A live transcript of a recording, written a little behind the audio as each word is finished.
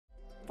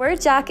We're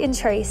Jack and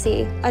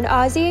Tracey, an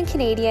Aussie and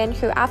Canadian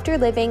who, after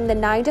living the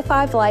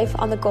 9-to-5 life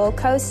on the Gold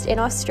Coast in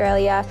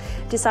Australia,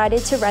 decided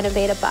to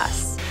renovate a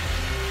bus.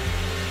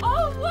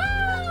 Oh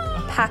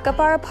wow! Pack up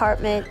our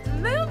apartment,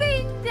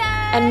 Moving day!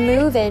 and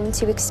move in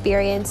to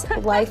experience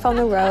life on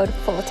the road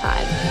full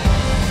time.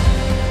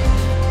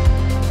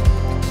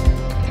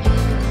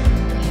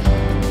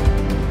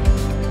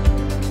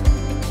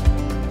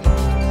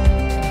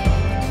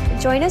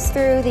 Join us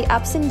through the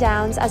ups and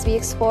downs as we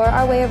explore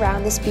our way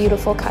around this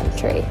beautiful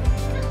country.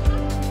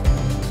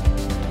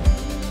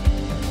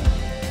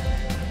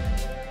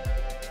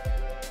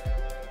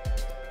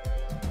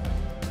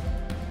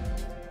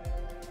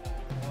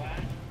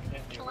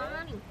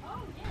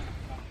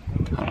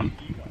 Hold on,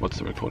 what's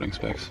the recording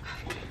specs?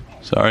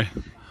 Sorry.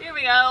 Here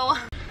we go.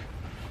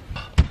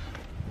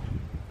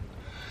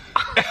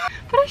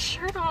 Put a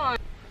shirt on.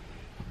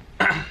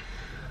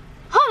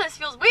 Oh, this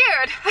feels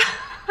weird.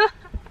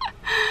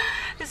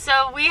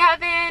 So we have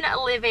been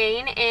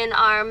living in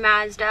our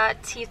Mazda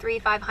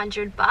T3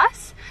 500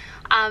 bus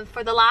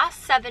for the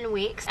last 7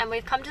 weeks, and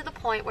we've come to the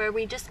point where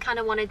we just kind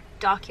of want to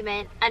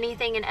document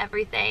anything and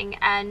everything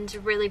and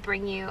really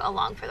bring you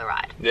along for the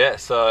ride. Yeah,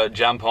 so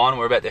jump on.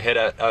 We're about to head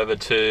over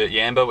to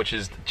Yamba, which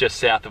is just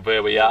south of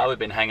where we are. We've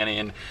been hanging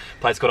in a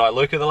place called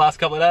Iluka the last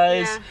couple of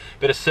days. Yeah.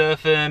 Bit of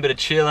surfing, bit of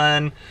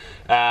chilling.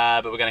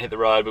 But we're going to hit the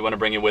road. We want to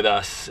bring you with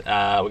us.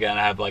 We're going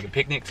to have like a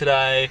picnic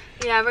today.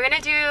 Yeah, we're going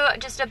to do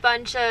just a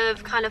bunch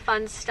of kind of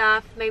fun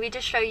stuff. Maybe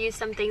just show you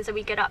some things that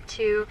we get up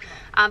to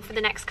for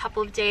the next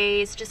couple of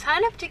days. Just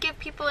kind of to give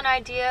people an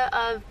idea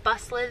of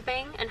bus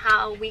living and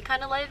how we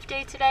kind of live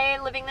day to day,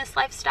 living this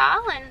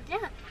lifestyle. And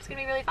yeah, it's going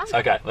to be really fun.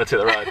 Okay, let's hit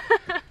the road.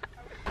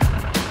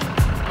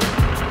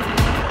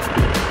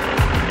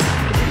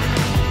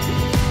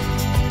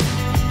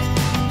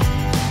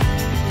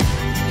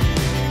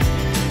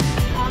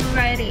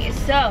 Alrighty,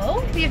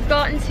 so we've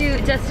gotten to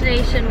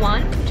destination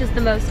 1, which is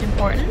the most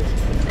important.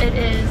 It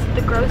is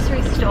the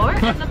grocery store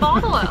and the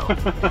bottle-o.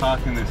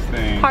 Parking this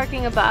thing.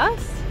 Parking a bus,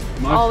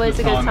 Most always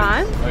a of the good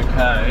time.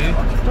 Okay.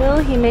 Will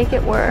he make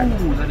it work?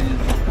 Ooh,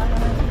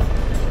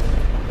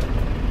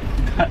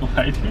 that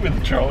lady with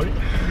the trolley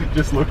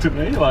just looked at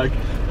me like,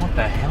 what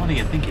the hell do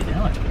you think you're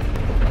doing?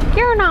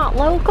 You're not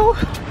local.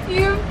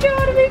 You've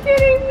got to be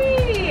kidding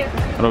me!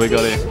 What do we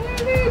got here?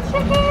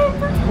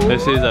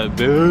 This is a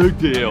big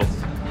deal.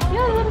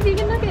 Yeah, little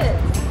vegan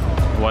nuggets.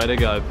 Way to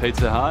go,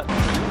 Pizza Hut.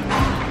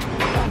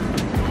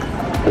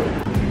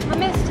 I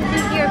missed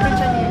this here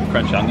French onion.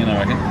 French onion, I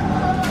reckon.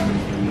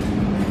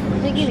 I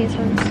think these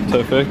ones.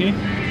 Tofurkey.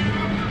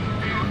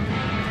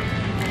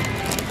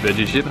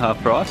 Veggie ship,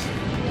 half price.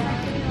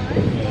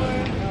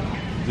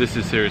 This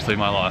is seriously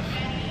my life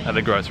at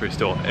the grocery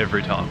store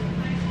every time.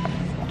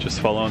 Just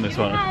following this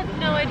one. I have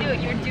no idea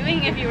what you're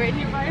doing if you were in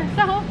here by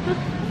yourself.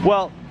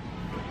 Well,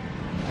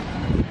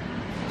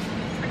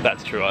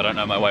 that's true. I don't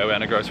know my way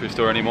around a grocery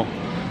store anymore.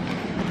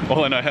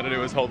 All I know how to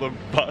do is hold the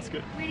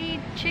basket. We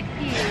need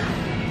chickpeas.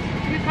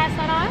 Do we pass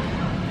that on?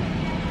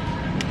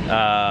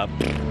 I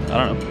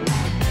don't know.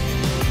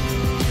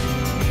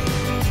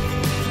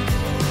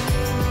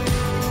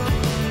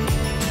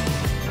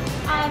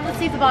 Let's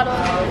see the bottle.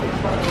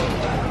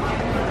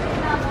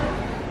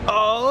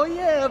 Oh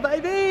yeah,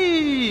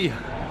 baby! Is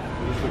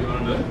this what you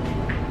want to do?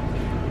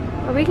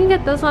 Or we can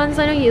get those ones.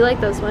 I know you like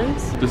those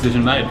ones.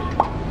 Decision made.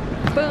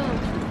 Boom.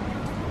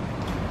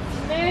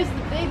 There's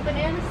the big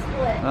banana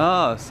split.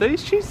 Oh, see,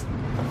 she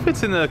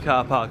fits in the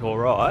car park all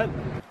right.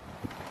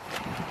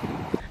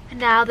 And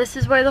now this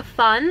is where the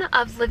fun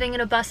of living in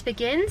a bus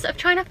begins, of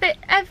trying to fit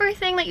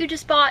everything that you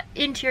just bought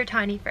into your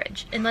tiny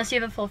fridge. Unless you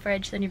have a full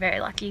fridge, then you're very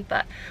lucky,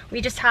 but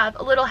we just have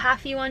a little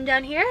halfy one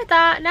down here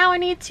that now I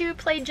need to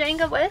play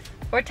Jenga with,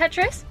 or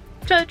Tetris,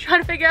 to try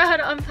to figure out how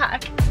to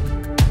unpack.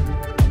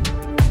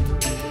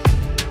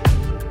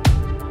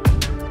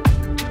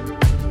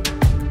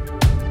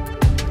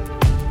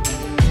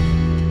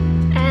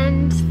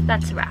 And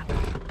that's a wrap.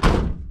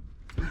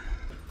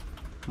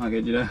 I'll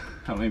get you to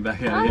help me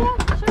back out here. Yeah,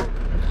 sure.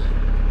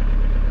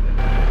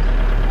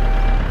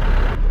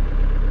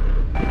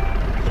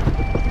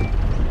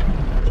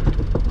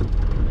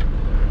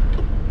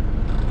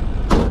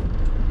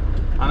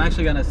 I'm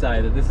actually going to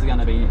say that this is going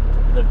to be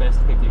the best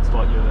picnic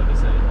spot you've ever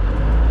seen.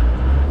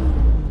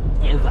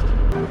 Ever.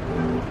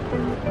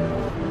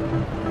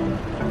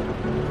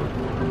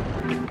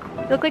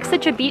 You look like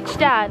such a beach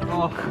dad.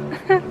 Oh,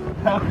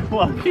 how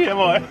lucky am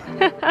I?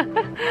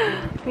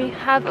 We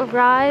have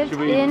arrived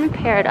in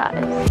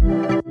paradise.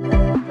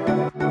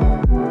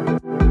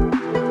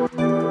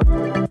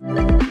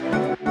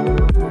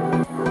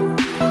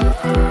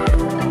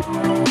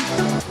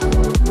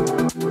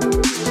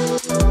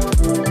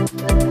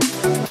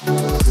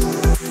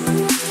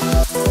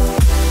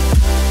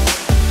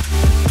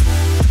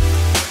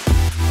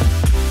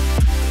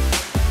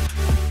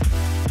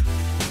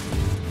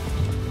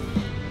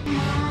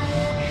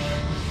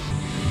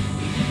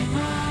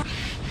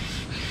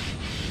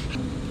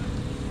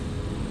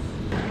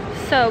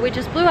 So we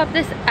just blew up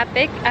this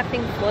epic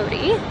effing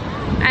floaty,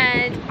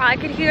 and I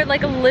could hear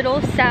like a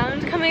little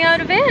sound coming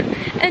out of it,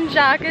 And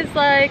Jack is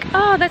like,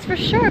 oh, that's for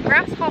sure a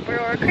grasshopper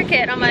or a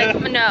cricket. I'm like,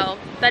 no,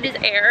 that is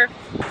air.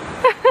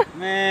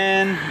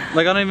 Man,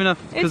 like I don't even know.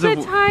 It's the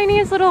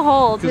tiniest little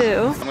hole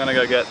too. I'm gonna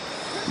go get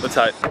the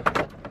tape.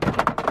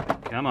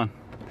 Come on.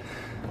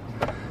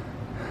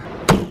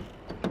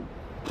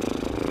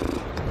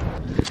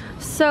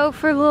 So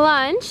for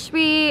lunch,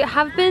 we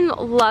have been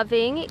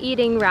loving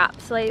eating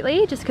wraps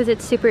lately just because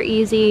it's super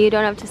easy. You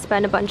don't have to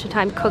spend a bunch of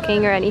time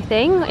cooking or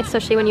anything,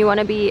 especially when you want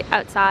to be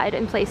outside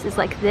in places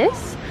like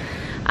this.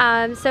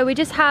 So we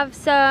just have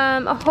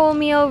some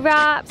wholemeal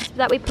wraps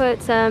that we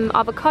put some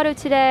avocado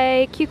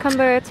today,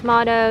 cucumber,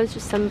 tomatoes,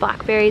 just some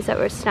blackberries that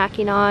we're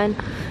snacking on,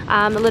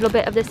 a little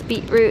bit of this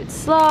beetroot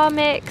slaw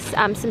mix,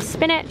 some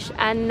spinach,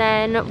 and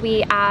then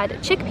we add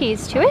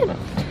chickpeas to it.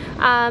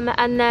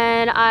 And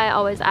then I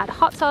always add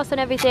hot sauce and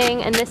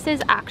everything, and this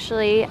is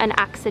actually an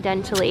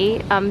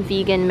accidentally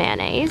vegan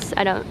mayonnaise.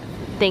 I don't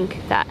think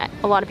that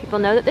a lot of people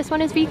know that this one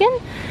is vegan,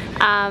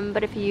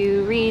 but if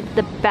you read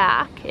the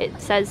back, it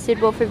says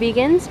suitable for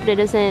vegans, but it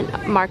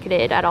isn't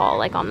marketed at all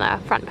like on the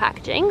front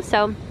packaging.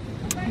 So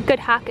good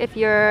hack if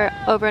you're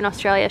over in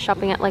Australia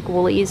shopping at like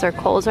Woolies or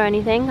Coles or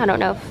anything. I don't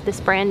know if this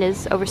brand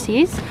is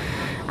overseas,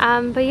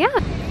 but yeah,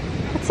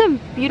 that's some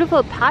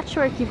beautiful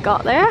patchwork you've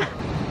got there.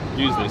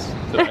 Use this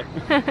today,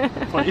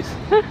 please.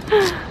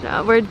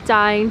 No, we're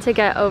dying to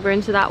get over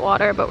into that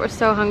water, but we're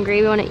so hungry.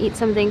 We want to eat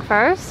something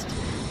first.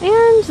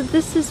 And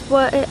this is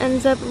what it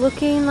ends up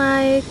looking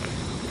like.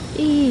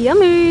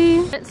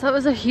 Yummy! So it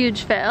was a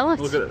huge fail.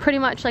 It's pretty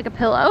much like a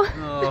pillow.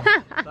 Oh,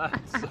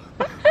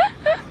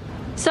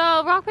 so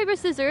rock, paper,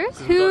 scissors.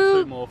 We've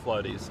got 2 more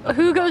floaties.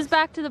 Who goes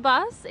back to the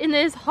bus in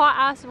this hot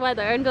ass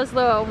weather and does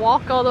the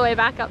walk all the way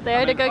back up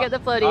there to go get the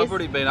floaties? I've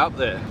already been up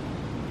there.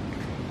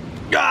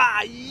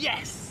 Ah,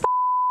 yes!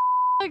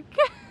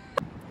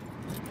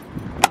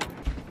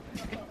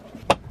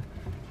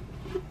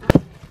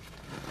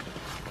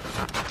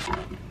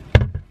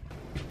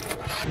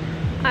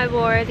 I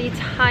wore the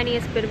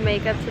tiniest bit of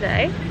makeup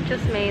today,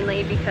 just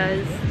mainly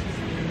because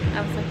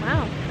I was like,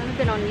 wow, I haven't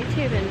been on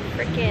YouTube in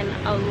freaking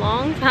a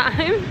long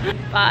time.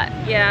 But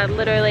yeah,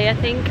 literally, I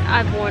think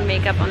I've worn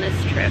makeup on this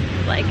trip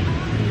like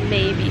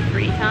maybe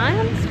 3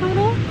 times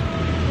total.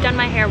 Done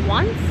my hair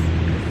once,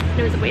 and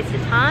it was a waste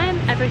of time.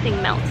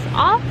 Everything melts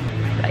off.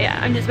 But yeah,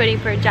 I'm just waiting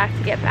for Jack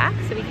to get back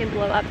so we can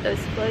blow up those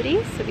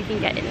floaties so we can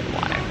get into the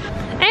water.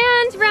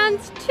 And round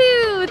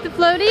 2 with the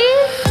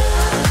floaties.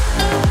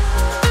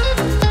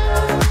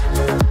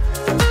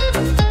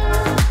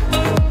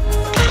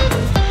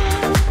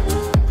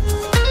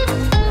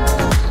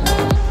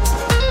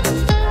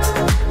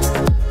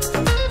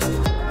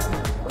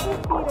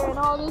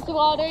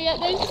 Water, yet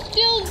they're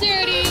still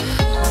dirty.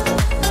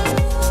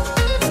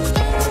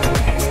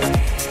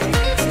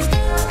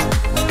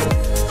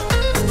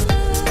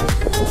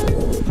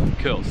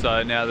 Cool,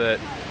 so now that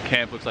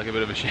camp looks like a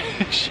bit of a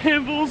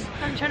shambles.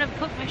 I'm trying to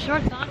put my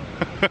shorts on.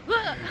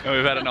 And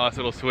we've had a nice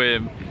little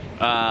swim. We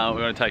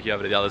want to take you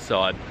over to the other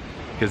side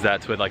because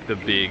that's where like the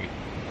big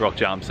rock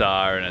jumps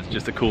are, and it's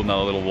just a cool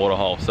another little water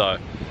hole. So I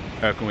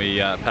reckon we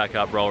pack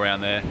up, roll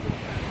around there,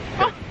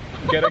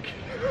 get a...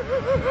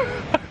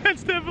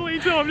 It's definitely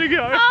time to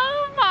go.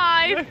 Oh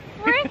my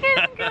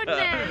freaking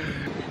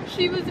goodness.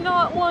 She was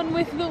not one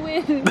with the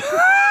wind.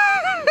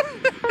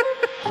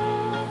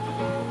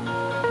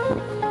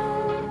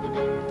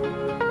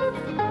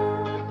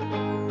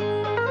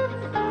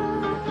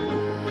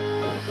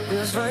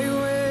 Feels right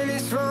when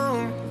it's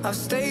wrong. I've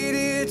stayed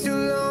here too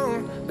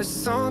long, but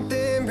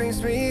something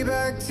brings me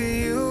back to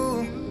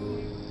you.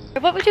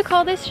 What would you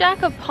call this,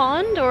 Jack? A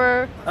pond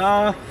or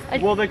well,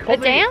 they call a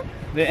dam?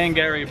 They're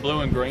Angary blue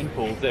and green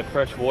pools. They're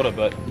fresh water,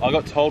 but I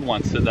got told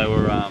once that they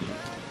were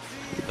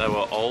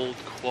old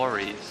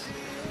quarries,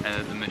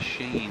 and the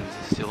machines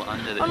are still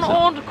under there. An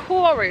old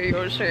quarry,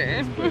 you see. So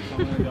I'm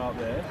gonna go up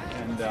there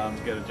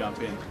and get a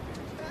jump in,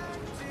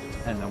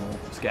 and then we'll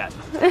scat.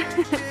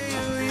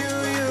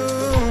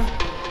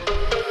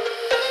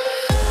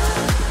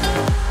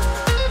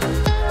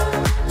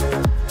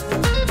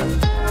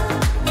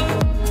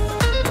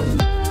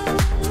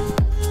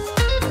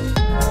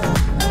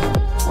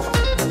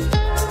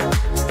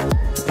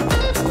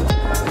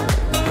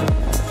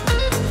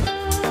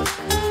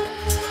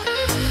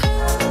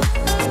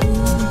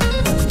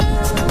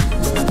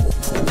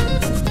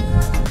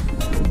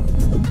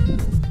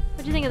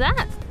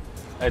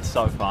 It's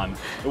so fun.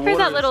 Here's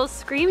that little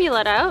scream you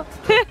let out.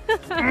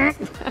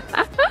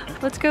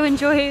 Let's go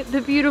enjoy the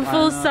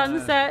beautiful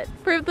sunset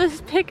for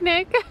this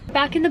picnic.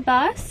 Back in the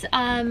bus,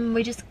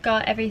 we just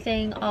got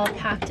everything all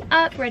packed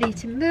up, ready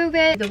to move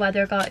it. The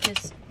weather got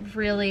just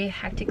really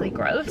hectically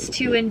gross.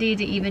 Too windy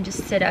to even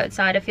just sit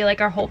outside. I feel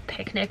like our whole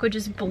picnic would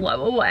just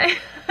blow away.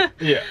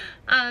 Yeah.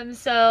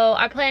 So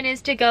our plan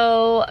is to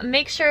go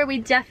make sure we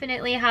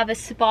definitely have a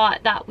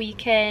spot that we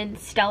can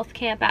stealth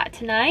camp at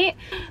tonight.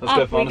 Let's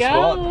go find a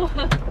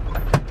spot.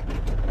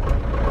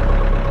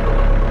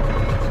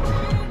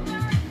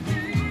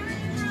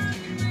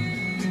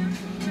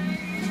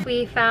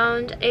 we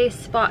found a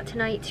spot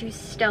tonight to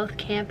stealth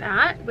camp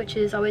at, which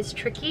is always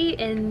tricky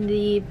in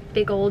the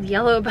big old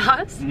yellow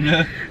bus.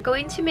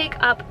 Going to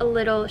make up a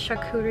little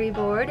charcuterie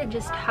board and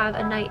just have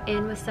a night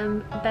in with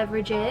some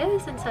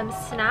beverages and some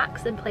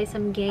snacks and play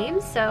some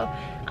games. So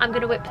I'm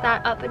gonna whip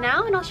that up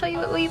now and I'll show you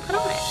what we put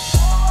on it.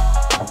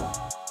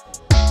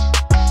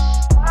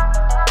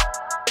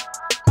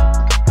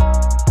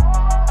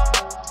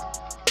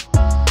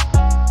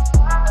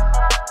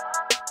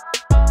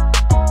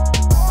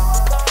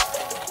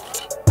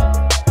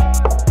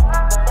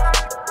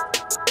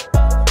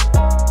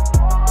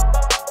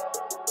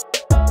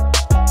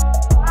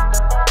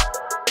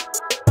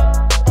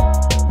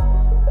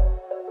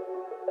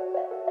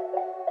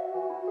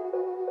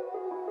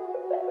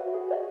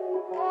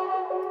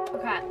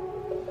 Okay,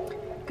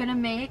 gonna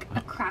make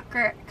a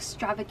cracker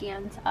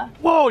extravaganza.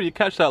 Whoa, you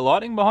catch that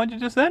lighting behind you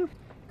just then?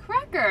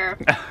 Cracker!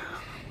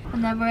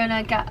 And then we're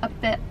gonna get a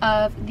bit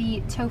of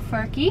the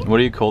tofurkey. What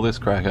do you call this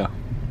cracker?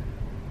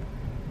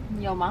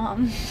 Yo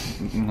mom.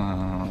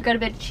 Got a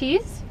bit of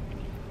cheese.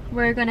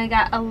 We're gonna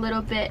get a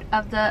little bit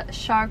of the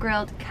char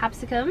grilled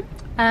capsicum.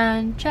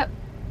 And Chip,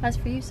 that's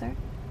for you, sir.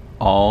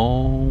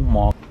 Oh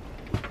my.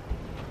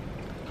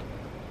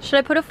 Should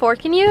I put a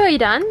fork in you? Are you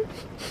done?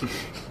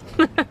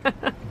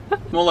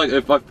 More like,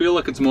 if I feel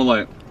like it's more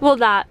like, well,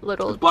 that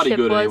little it's bloody chip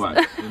good was.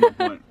 anyway. Is my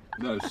point.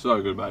 That is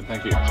so good, babe.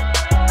 Thank you.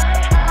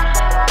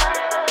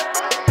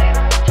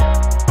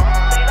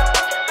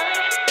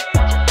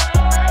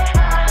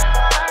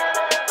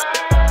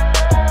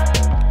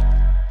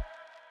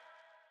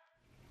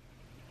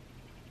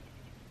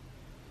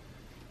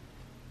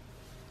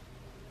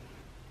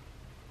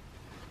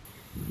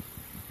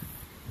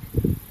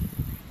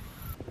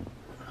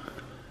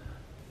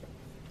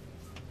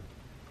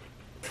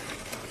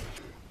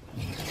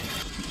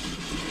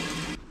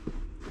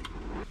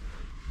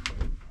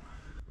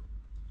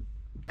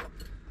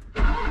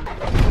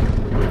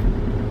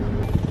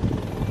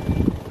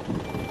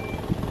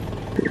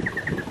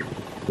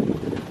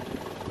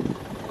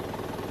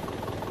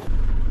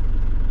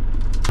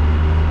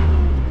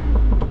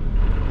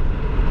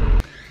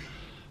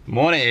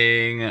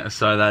 Morning!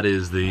 So that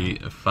is the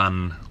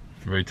fun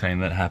routine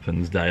that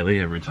happens daily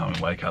every time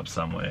we wake up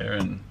somewhere,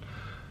 and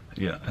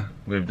yeah,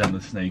 we've done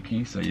the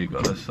sneaky, so you've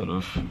got to sort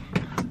of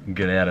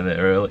get out of there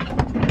early.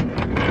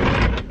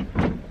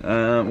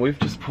 We've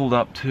just pulled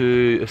up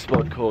to a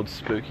spot called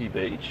Spooky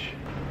Beach,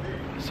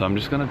 so I'm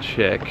just going to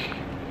check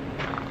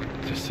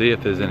to see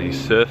if there's any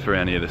surf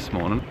around here this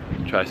morning.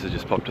 Trace has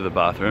just popped to the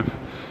bathroom.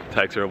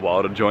 Takes her a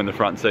while to join the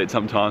front seat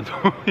sometimes.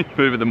 We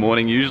move in the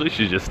morning usually.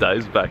 She just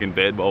stays back in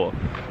bed while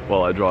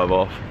I drive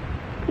off.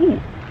 Ooh,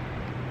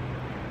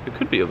 there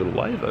could be a little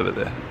wave over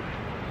there.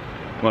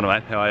 Morning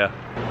mate, how are you?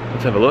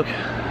 Let's have a look.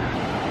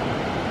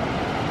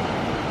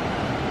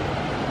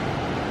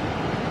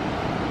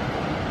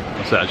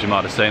 So as you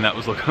might have seen, that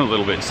was looking a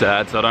little bit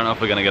sad, so I don't know if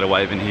we're gonna get a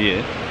wave in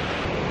here.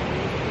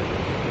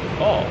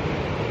 Oh.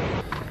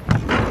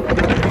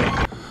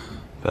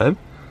 Babe?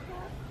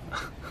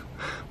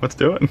 What's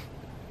doing?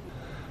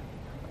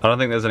 I don't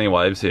think there's any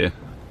waves here.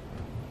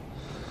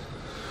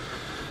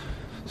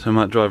 So I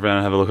might drive around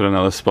and have a look at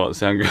another spot.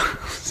 Sound good?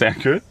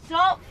 Sound good?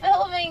 Stop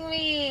filming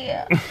me!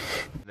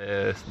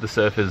 The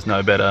surf is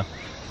no better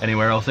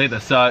anywhere else either.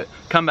 So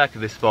come back to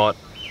this spot.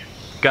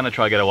 Gonna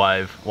try get a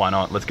wave. Why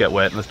not? Let's get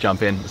wet. Let's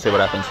jump in. Let's see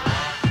what happens.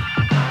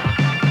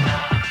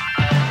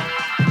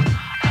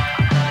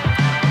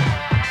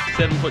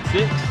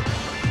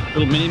 7'6",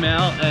 little mini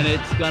mal, and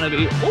it's gonna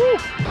be. Ooh!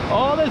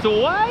 Oh, there's a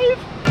wave!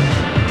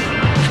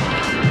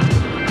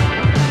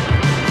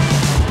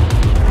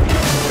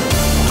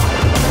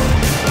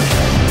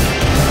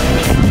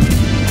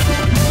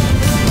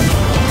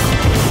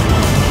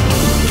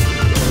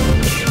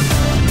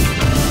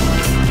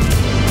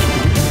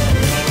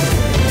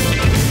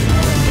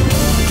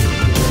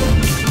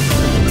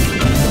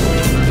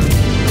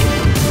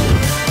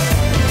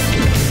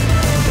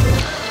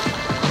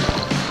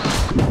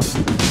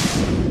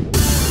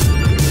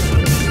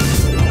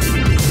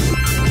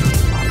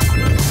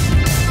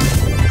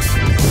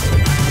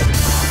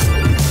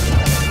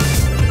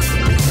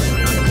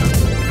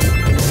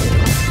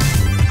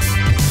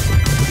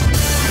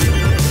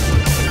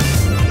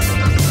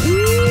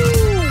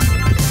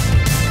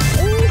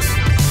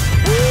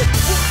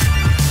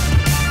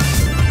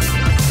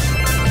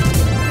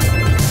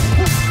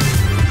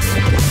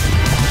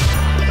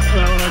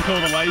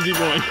 Lazy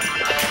boy.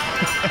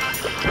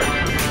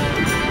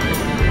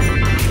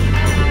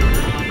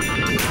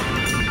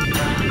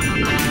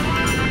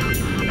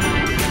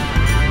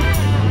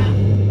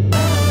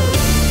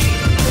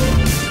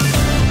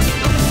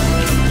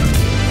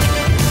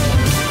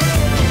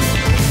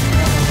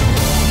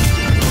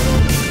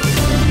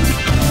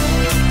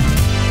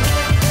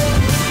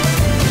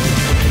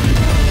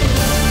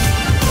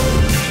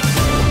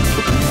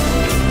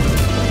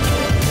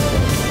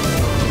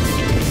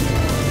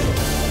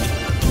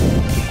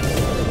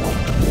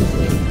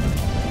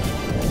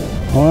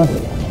 Alright.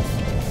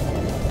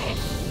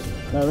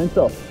 No rinse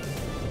off.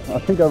 I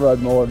think I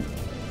rode more of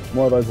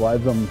those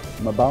waves on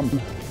my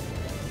bum.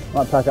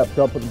 Might pack up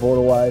shop, put the board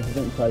away. I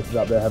think Tracey's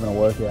up there having a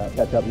workout.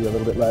 Catch up with you a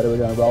little bit later. We're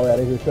going to roll out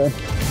of here soon.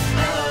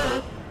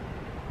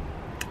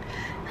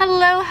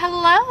 Hello,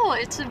 hello.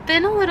 It's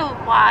been a little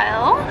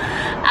while.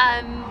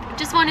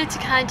 Just wanted to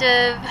kind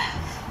of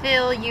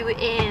fill you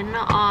in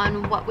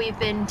on what we've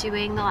been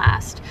doing the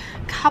last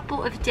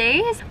couple of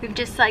days. We've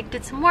just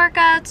did some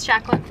workouts.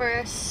 Jack went for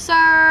a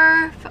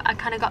surf. I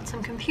kind of got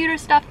some computer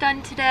stuff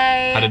done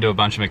today. Had to do a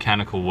bunch of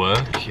mechanical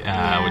work,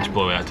 which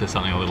blew out to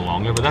something a little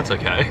longer, but that's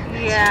okay.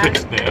 Yeah,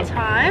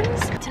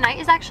 times. Tonight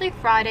is actually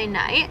Friday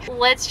night.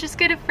 Let's just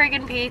get a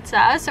friggin'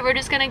 pizza. So we're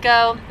just gonna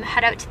go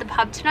head out to the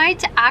pub tonight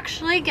to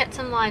actually get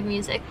some live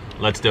music.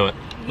 Let's do it.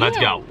 Let's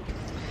go.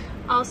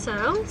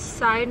 Also,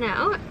 side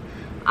note,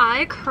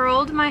 I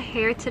curled my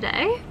hair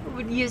today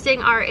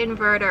using our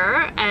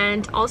inverter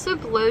and also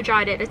blow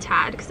dried it a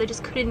tad because I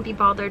just couldn't be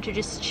bothered to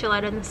just chill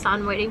out in the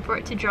sun waiting for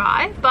it to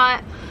dry.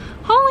 But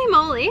holy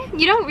moly,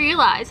 you don't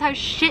realize how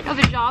shit of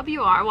a job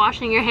you are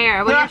washing your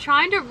hair when you're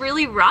trying to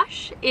really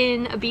rush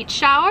in a beach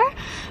shower.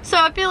 So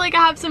I feel like I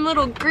have some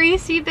little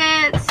greasy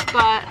bits,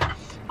 but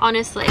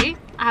honestly,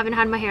 I haven't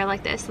had my hair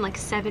like this in like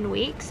 7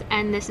 weeks,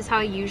 and this is how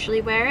I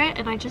usually wear it,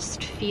 and I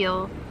just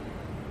feel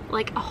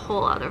like a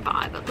whole other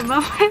vibe at the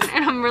moment.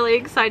 And I'm really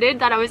excited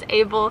that I was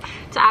able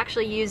to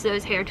actually use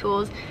those hair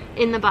tools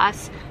in the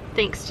bus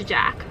thanks to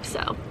Jack.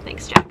 So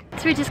thanks, Jack.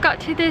 So we just got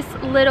to this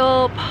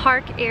little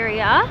park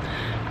area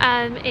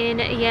in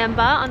Yamba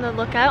on the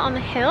lookout on the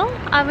hill.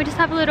 We just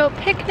have a little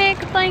picnic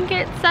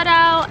blanket set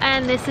out,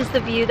 and this is the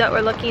view that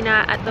we're looking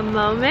at the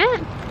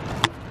moment.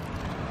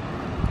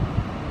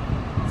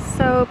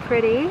 So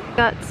pretty.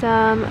 Got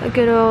some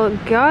good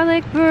old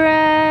garlic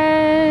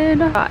bread,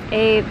 got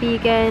a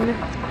vegan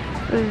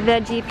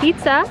veggie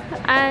pizza,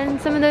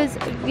 and some of those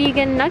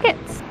vegan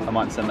nuggets. I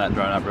might send that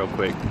drone up real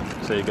quick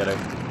so you get a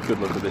good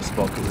look at this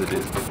spot because it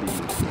is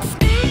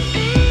busy.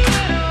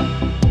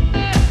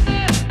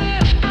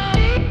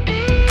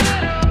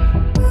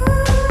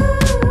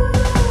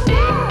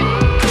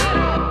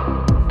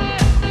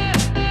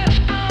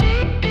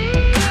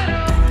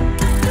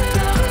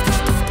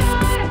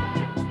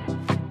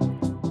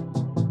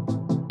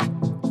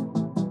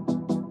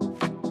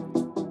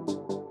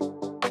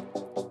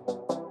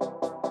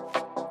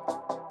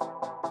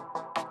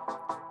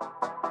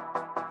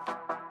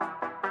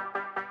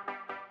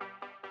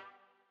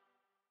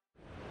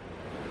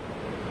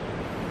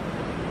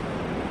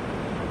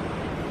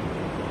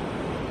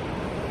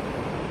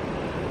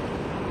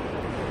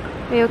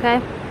 Are you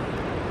okay?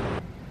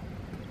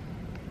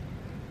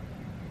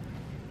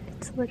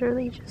 It's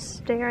literally just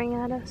staring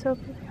at us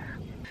over there.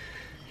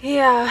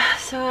 Yeah,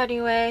 so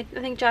anyway, I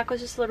think Jack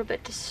was just a little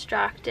bit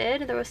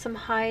distracted. There was some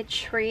high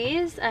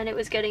trees and it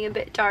was getting a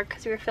bit dark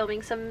because we were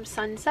filming some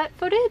sunset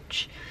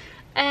footage.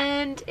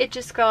 And it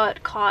just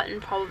got caught in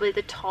probably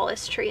the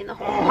tallest tree in the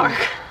whole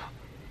park.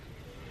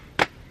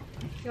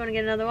 You want to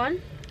get another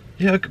one?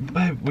 Yeah,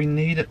 babe, we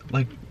need it.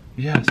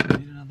 Yes, we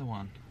need another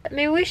one.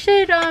 Maybe we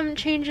should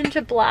change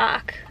into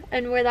black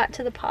and wear that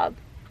to the pub.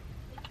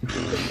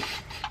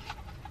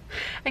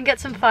 And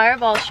get some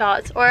fireball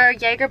shots or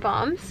Jaeger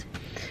bombs.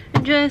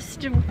 And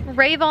just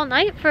rave all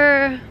night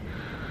for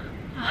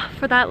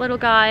that little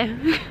guy.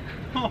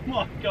 Oh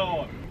my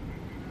god.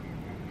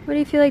 What do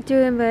you feel like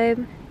doing,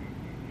 babe?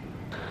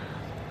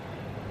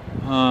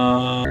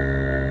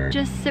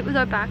 Just sit with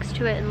our backs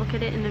to it and look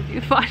at it in the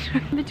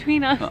viewfinder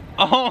between us.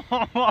 Oh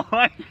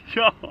my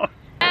god.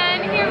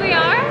 And here we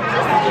are,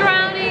 just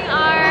drowning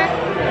our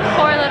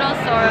poor little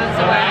sorrows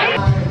away.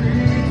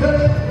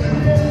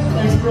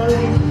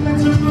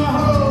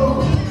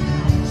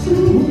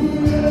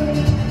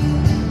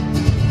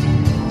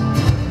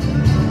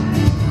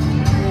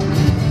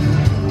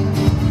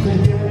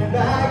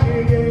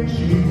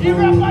 You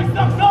broke my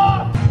socks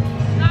off!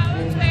 That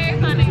was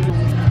very funny.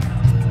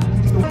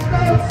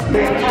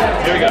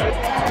 Here we go.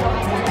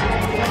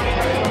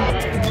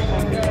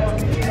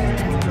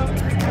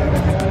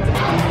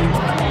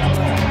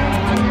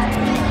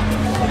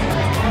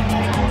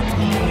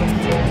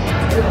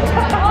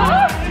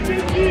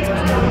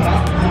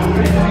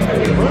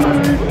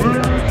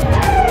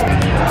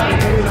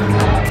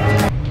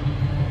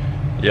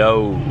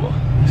 Yo,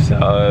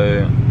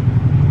 so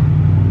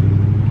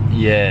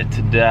yeah,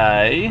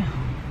 today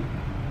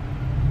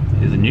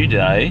is a new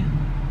day.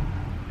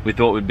 We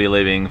thought we'd be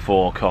leaving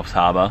for Coffs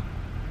Harbour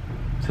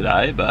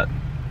today, but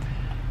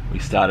we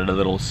started a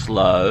little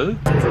slow.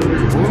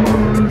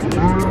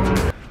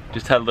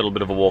 Just had a little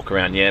bit of a walk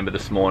around Yamba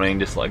this morning,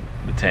 just like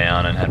the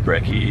town, and had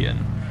brekkie and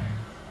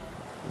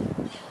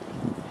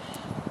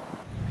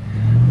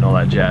all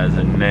that jazz.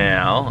 And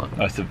now,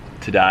 most of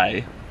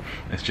today,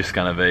 it's just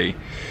gonna be,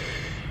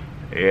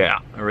 yeah,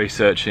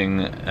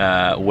 researching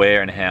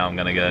where and how I'm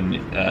gonna get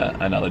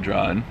another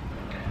drone.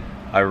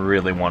 I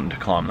really wanted to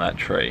climb that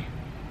tree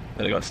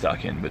that I got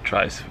stuck in, but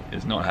Trace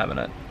is not having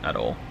it at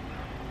all.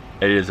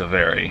 It is a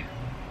very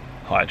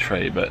high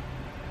tree, but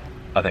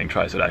I think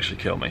Trace would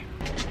actually kill me.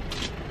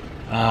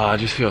 Oh, I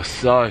just feel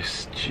so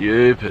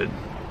stupid.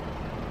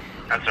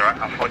 That's alright,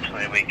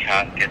 unfortunately we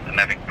can't get the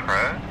Mavic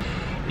Pro.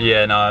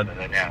 Yeah, no. So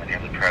they're now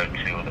the Pro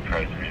 2 or the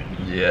Pro 3.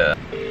 Yeah.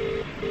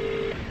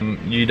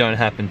 You don't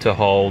happen to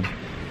hold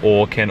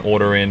or can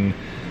order in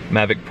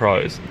Mavic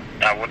Pros?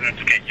 I wouldn't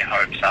get your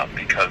hopes up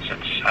because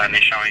it's only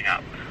showing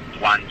up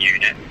one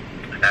unit,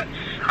 and that's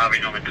Harvey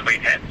Norman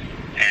Tweed Heads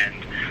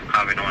and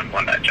Harvey Norman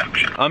Bondi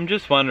Junction. I'm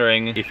just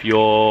wondering if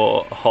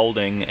you're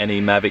holding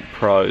any Mavic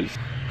Pros.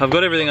 I've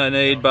got everything I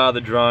need bar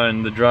the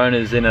drone. The drone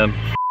is in a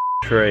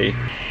tree.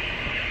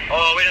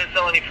 Oh, we don't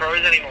sell any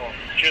Pros anymore.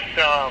 Just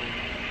the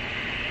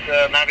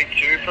Mavic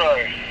 2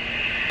 Pro.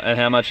 And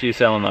how much are you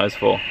selling those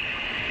for?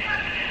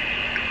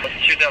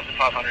 It's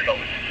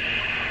 $2,500.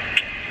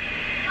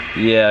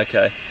 Yeah,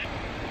 okay.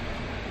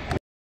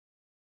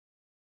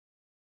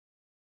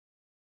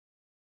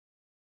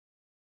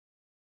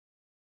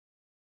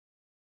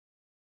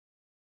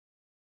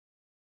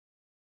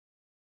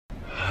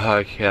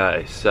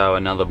 Okay, so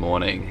another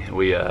morning.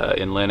 We are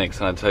in Lennox,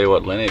 and I tell you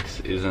what, Lennox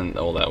isn't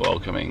all that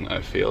welcoming. I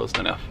feel it's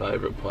not our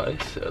favourite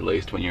place, at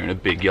least when you're in a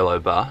big yellow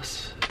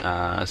bus,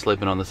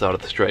 sleeping on the side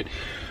of the street.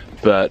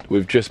 But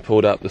we've just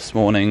pulled up this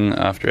morning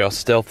after our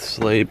stealth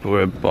sleep.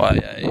 We're by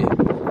a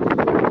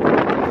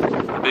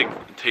big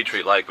tea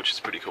tree lake, which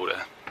is pretty cool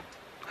to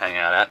hang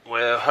out at.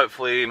 We're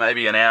hopefully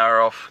maybe an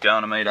hour off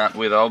going to meet up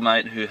with old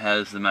mate who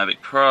has the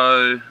Mavic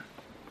Pro.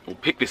 We'll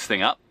pick this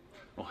thing up,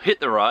 we'll hit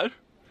the road,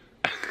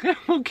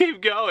 we'll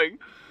keep going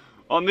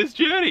on this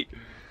journey.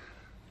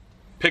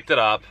 Picked it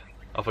up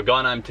off a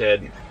guy named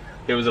Ted.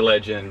 He was a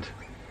legend.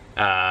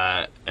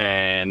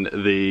 And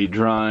the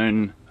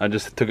drone, I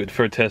just took it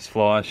for a test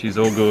fly. She's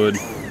all good.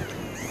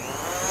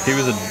 He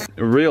was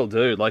a real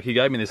dude. Like, he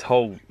gave me this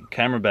whole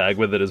camera bag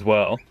with it as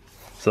well.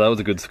 So that was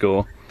a good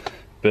score.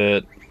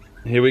 But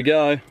here we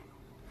go.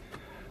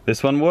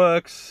 This one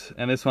works,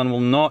 and this one will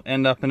not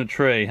end up in a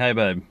tree. Hey,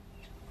 babe.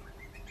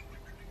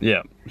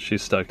 Yeah,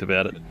 she's stoked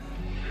about it.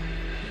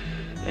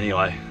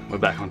 Anyway, we're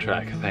back on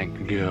track,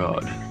 thank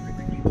God.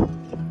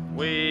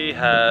 We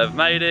have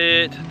made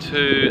it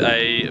to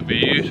a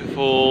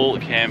beautiful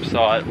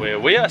campsite where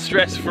we are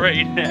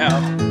stress-free now.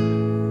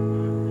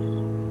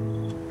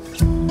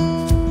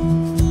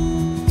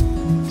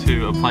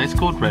 To a place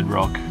called Red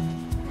Rock.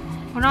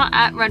 We're not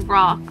at Red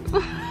Rock.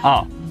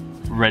 Oh,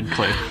 Red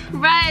Cliff.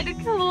 Red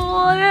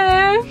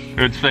Cliff.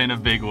 It's been a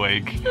big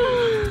week.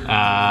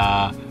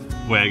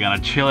 We're gonna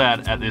chill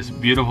out at this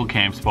beautiful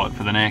camp spot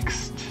for the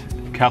next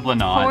couple of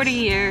nights. 40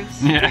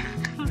 years. Yeah.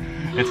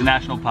 It's a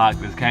national park,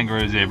 there's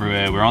kangaroos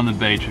everywhere, we're on the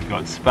beach, we've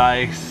got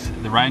space.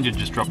 The ranger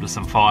just dropped us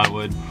some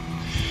firewood.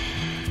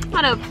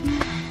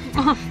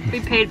 We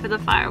paid for the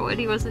firewood,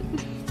 he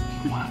wasn't.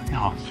 Well,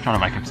 I was trying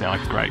to make him sound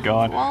like a great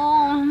guy.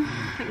 Well,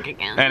 think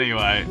again.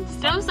 Anyway.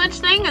 There's no such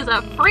thing as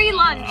a free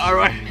lunch.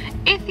 Alright.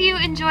 If you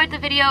enjoyed the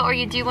video or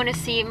you do want to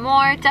see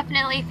more,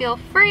 definitely feel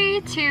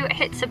free to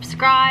hit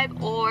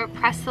subscribe or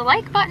press the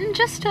like button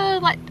just to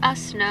let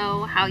us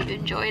know how you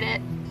enjoyed it.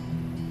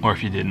 Or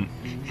if you didn't.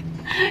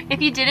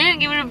 If you didn't,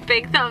 give it a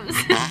big thumbs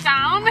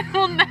down.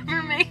 We'll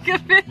never make a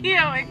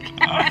video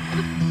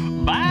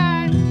again. Bye!